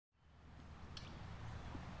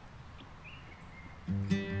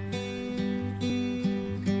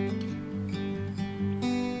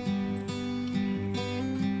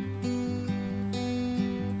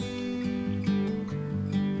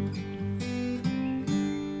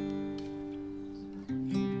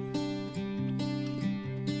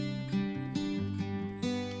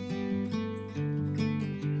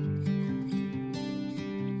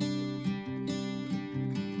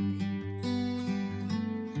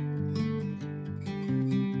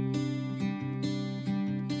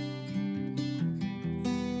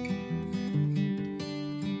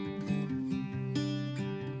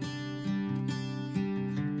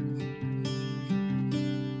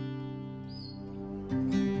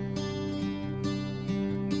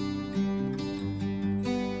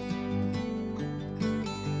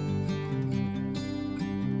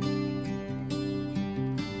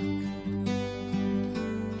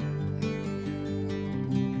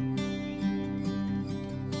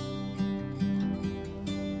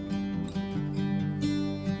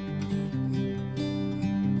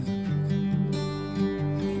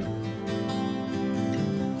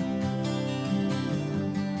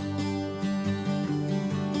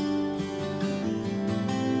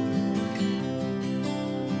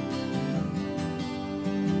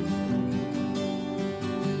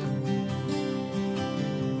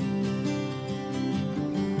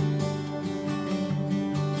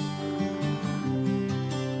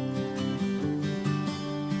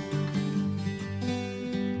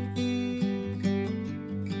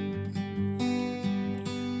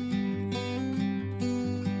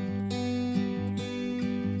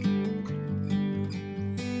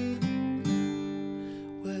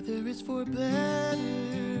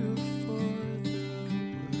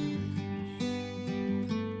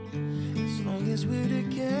'cause we're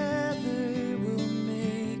together, we'll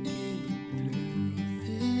make it through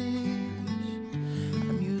this.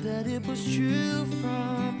 I knew that it was true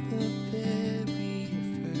from the very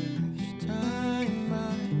first time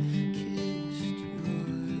I kissed your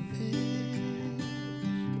lips.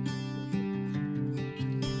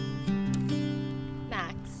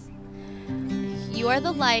 Max, you are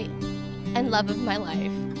the light and love of my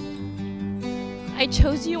life. I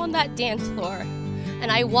chose you on that dance floor,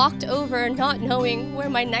 and I walked over not knowing where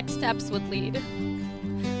my next steps would lead.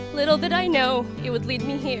 Little did I know it would lead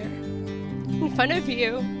me here, in front of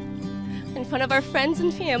you, in front of our friends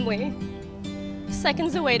and family,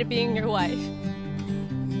 seconds away to being your wife.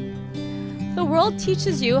 The world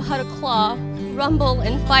teaches you how to claw, rumble,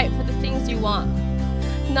 and fight for the things you want.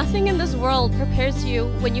 Nothing in this world prepares you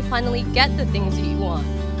when you finally get the things that you want.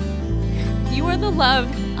 You are the love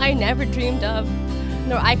I never dreamed of,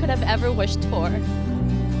 nor I could have ever wished for.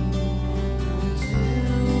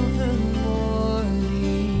 Till the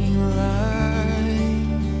morning light,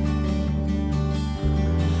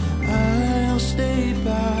 I'll stay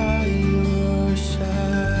by your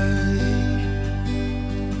side.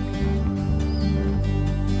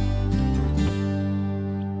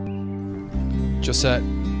 Josette,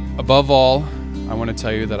 above all, I want to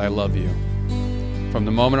tell you that I love you. From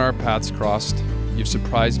the moment our paths crossed, you've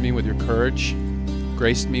surprised me with your courage,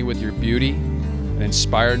 graced me with your beauty, and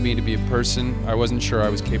inspired me to be a person I wasn't sure I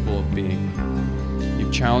was capable of being.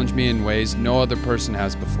 You've challenged me in ways no other person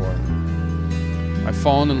has before. I've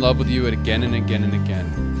fallen in love with you again and again and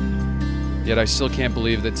again. Yet I still can't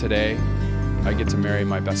believe that today I get to marry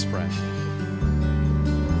my best friend.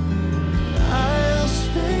 I'll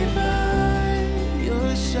stay by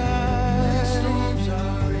your side. Storms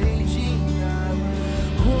are raging, I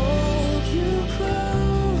will hold you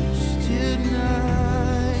close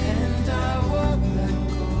tonight, and I won't let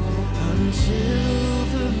go until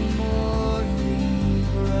the morning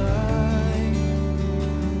light.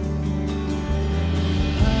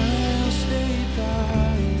 I'll stay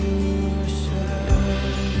by your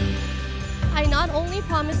side. I not only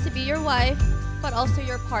promise to be your wife, but also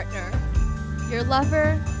your partner, your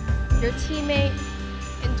lover, your teammate,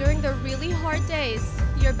 and during the really hard days,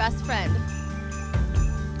 your best friend.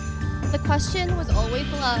 The question was always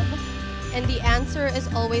love, and the answer is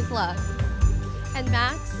always love. And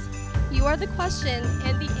Max, you are the question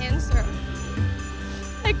and the answer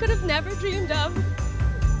I could have never dreamed of.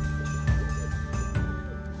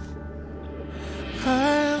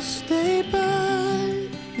 I'll stay by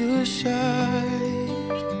your side.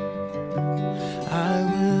 I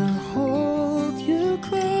will hold you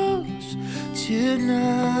close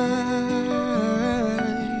tonight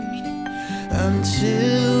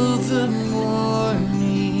until the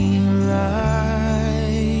morning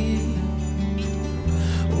light.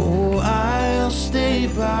 Oh, I'll stay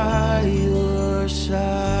by your side.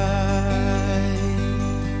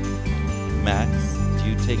 Max, do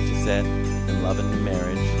you take Josette in love and in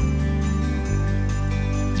marriage?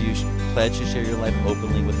 Do you pledge to share your life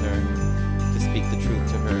openly with her, to speak the truth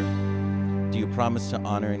to her? Do you promise to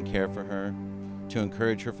honor and care for her, to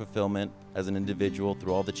encourage her fulfillment as an individual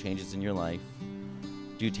through all the changes in your life?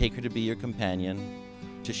 Do you take her to be your companion,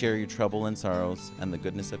 to share your trouble and sorrows and the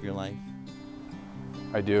goodness of your life?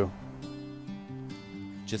 I do.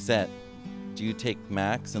 Josette, do you take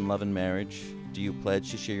Max in love and marriage? Do you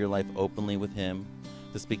pledge to share your life openly with him,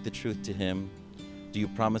 to speak the truth to him? Do you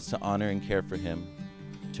promise to honor and care for him,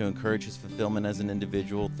 to encourage his fulfillment as an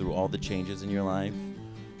individual through all the changes in your life?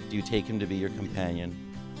 Do you take him to be your companion,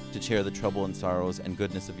 to share the trouble and sorrows and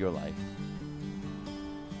goodness of your life?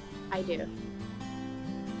 I do.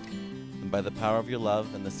 And by the power of your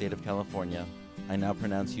love and the state of California, I now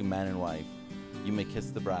pronounce you man and wife. You may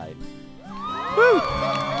kiss the bride. Woo!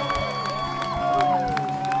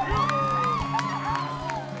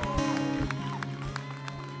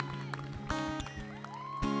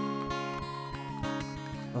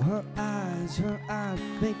 Her eyes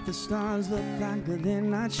make the stars look like they're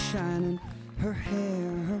not shining. Her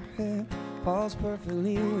hair falls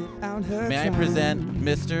perfectly without her May I present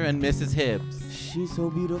Mr. and Mrs. Hibbs. She's so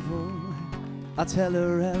beautiful, I tell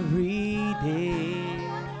her every day.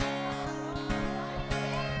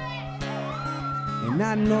 And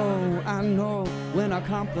I know, when I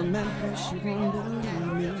compliment her, she won't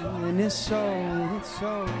believe me. And it's so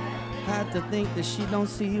hard to think that she don't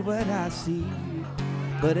see what I see.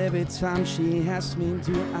 But every time she asks me,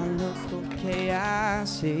 do I look okay, I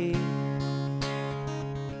say,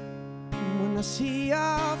 when I see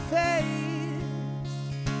your face,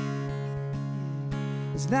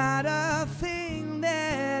 it's not a thing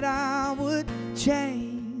that I would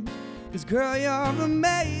change. 'Cause girl, you're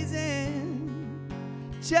amazing.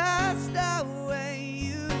 just the way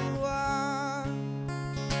you are.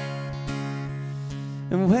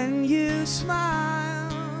 And when you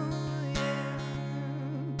smile, yeah,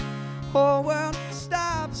 whole world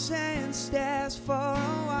stops and stares for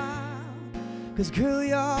a while. 'Cause girl,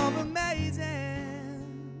 you're amazing,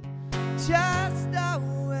 just the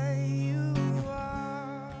way you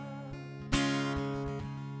are.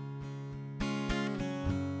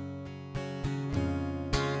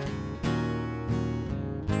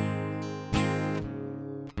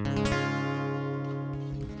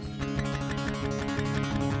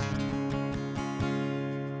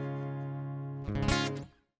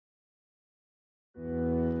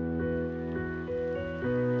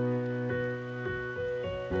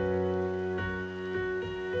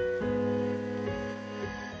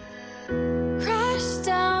 Crash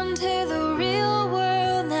down to the real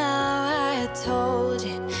world now. I told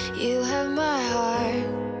you, you have my heart.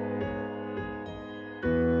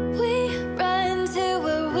 We run to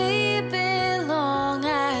where we belong.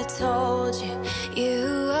 I told you,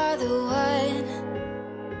 you are the one.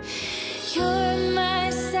 You're my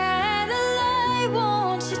satellite.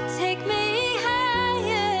 Won't you take me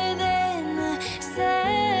higher than the sun?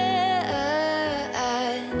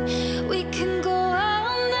 We can go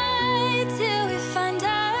all night till we find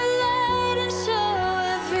our light and show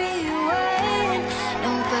everyone.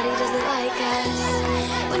 Nobody does it like us.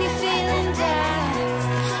 When you're feeling down,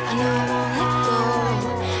 I know I won't let go.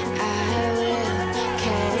 I will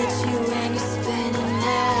catch you when you're spinning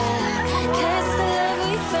out. 'Cause the love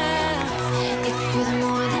we found, it's worth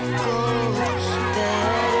more than gold.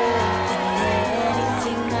 Better than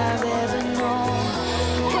anything I've ever known.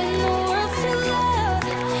 When the world's too loud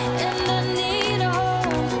and I need a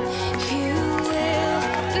home, you will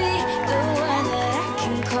be the one that I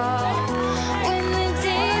can call. When the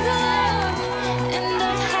days are long and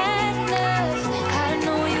I've had enough, I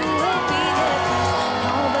know you will be there. 'Cause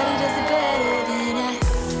nobody does it better than us.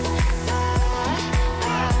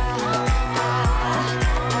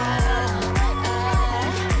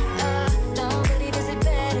 Nobody does it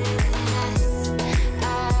better than us.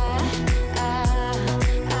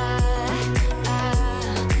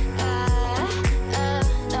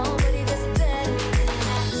 Nobody does it better than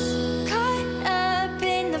us. Caught up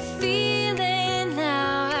in the feeling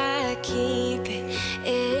now, I keep it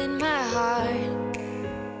in my heart.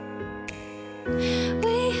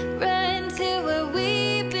 We run to where we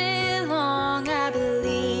belong. I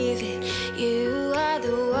believe it, you are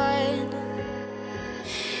the one.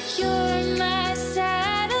 You're my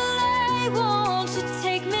satellite. Won't you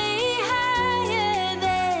take me higher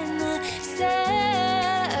than the sun?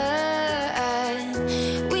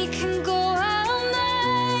 We can go all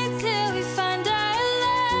night till we find our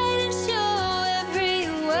light and show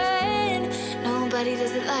everyone. Nobody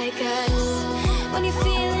does it like us. When you're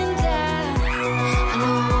feeling down, I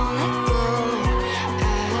know I won't let go.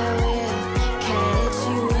 I will catch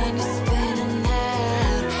you when you're spinning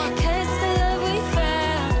out. 'Cause the love we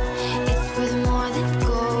found, it's worth more than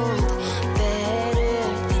gold. Better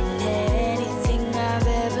than anything I've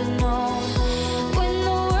ever known. When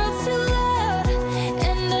the world's too loud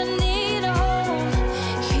and I need a home,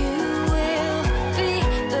 you will be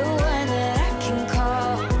the one that I can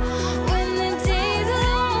call. When the days are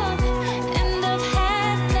long and I've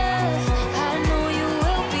had enough, I know you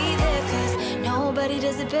will be there. 'Cause nobody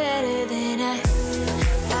does it better than us.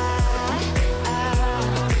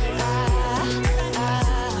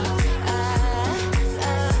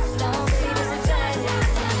 Nobody does it better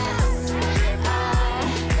than us.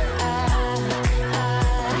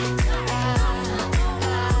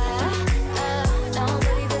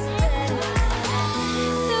 Nobody does it better than us.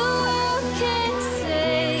 The world can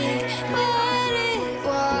say what it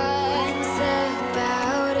wants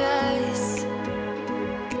about us,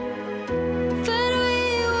 but we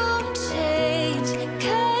won't change.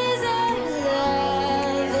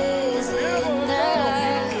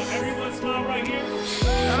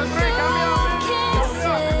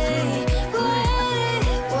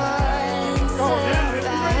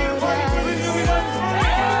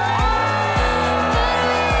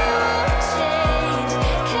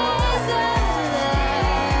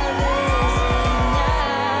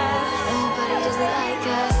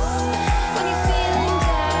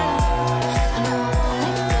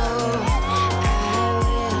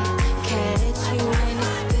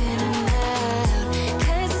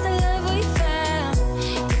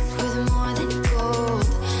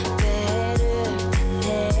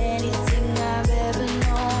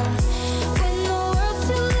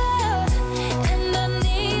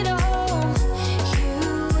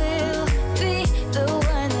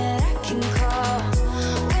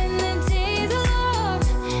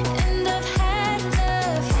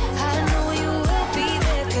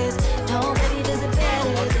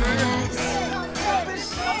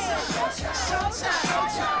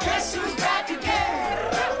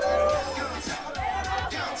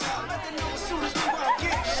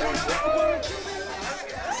 I wanna